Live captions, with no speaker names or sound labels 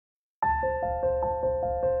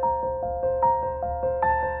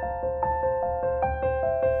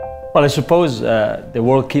Well, I suppose the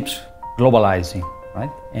world keeps globalizing, right?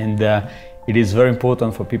 And it is very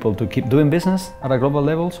important for people to keep doing business at a global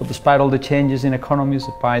level. So despite all the changes in economies,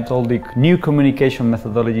 despite all the new communication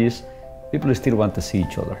methodologies, people still want to see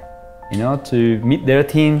each other, you know, to meet their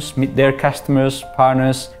teams, meet their customers,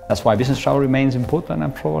 partners. That's why business travel remains important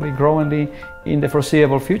and probably growing in the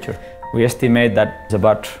foreseeable future. We estimate that it's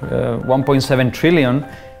about 1.7 trillion,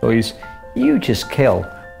 so it's a huge scale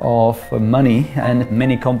of money, and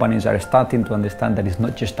many companies are starting to understand that it's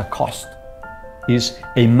not just a cost. It's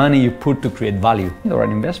a money you put to create value or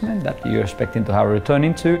an investment that you're expecting to have a return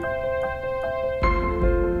into.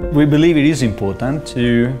 We believe it is important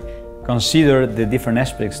to consider the different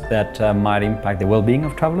aspects that might impact the well-being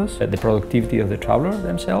of travelers, the productivity of the traveler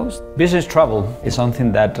themselves. Business travel is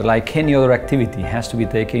something that, like any other activity, has to be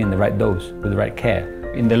taken in the right dose, with the right care.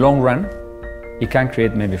 In the long run, it can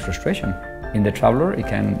create maybe frustration in the traveler. It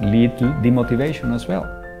can lead to demotivation as well.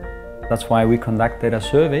 That's why we conducted a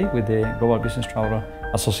survey with the Global Business Traveler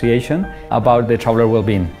Association about the traveler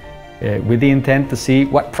well-being, with the intent to see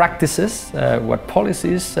what practices, what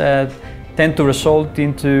policies tend to result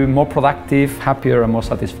into more productive, happier and more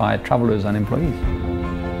satisfied travelers and employees.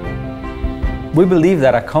 We believe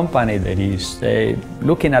that a company that is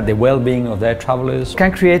looking at the well-being of their travelers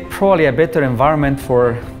can create probably a better environment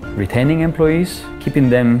for retaining employees, keeping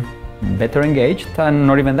them better engaged, and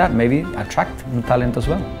not even that, maybe attract new talent as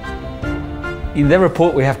well. In the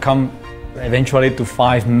report, we have come eventually to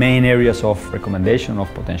 5 main areas of recommendation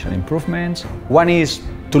of potential improvements. One is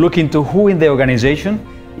to look into who in the organization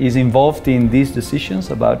is involved in these decisions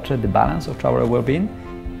about the balance of traveler well-being.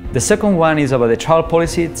 The second one is about the travel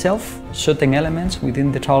policy itself, certain elements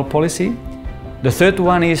within the travel policy. The third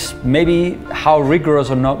one is maybe how rigorous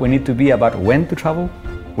or not we need to be about when to travel,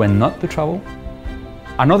 when not to travel.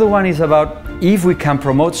 Another one is about if we can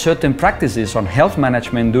promote certain practices on health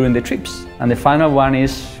management during the trips. And the final one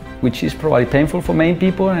is, which is probably painful for many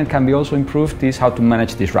people and can be also improved, is how to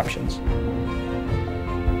manage disruptions.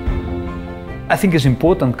 I think it's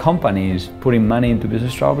important companies putting money into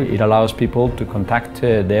business travel. It allows people to contact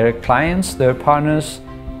their clients, their partners,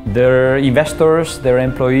 their investors, their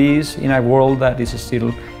employees in a world that is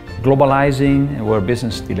still globalizing, where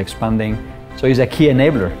business is still expanding. So it's a key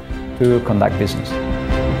enabler to conduct business.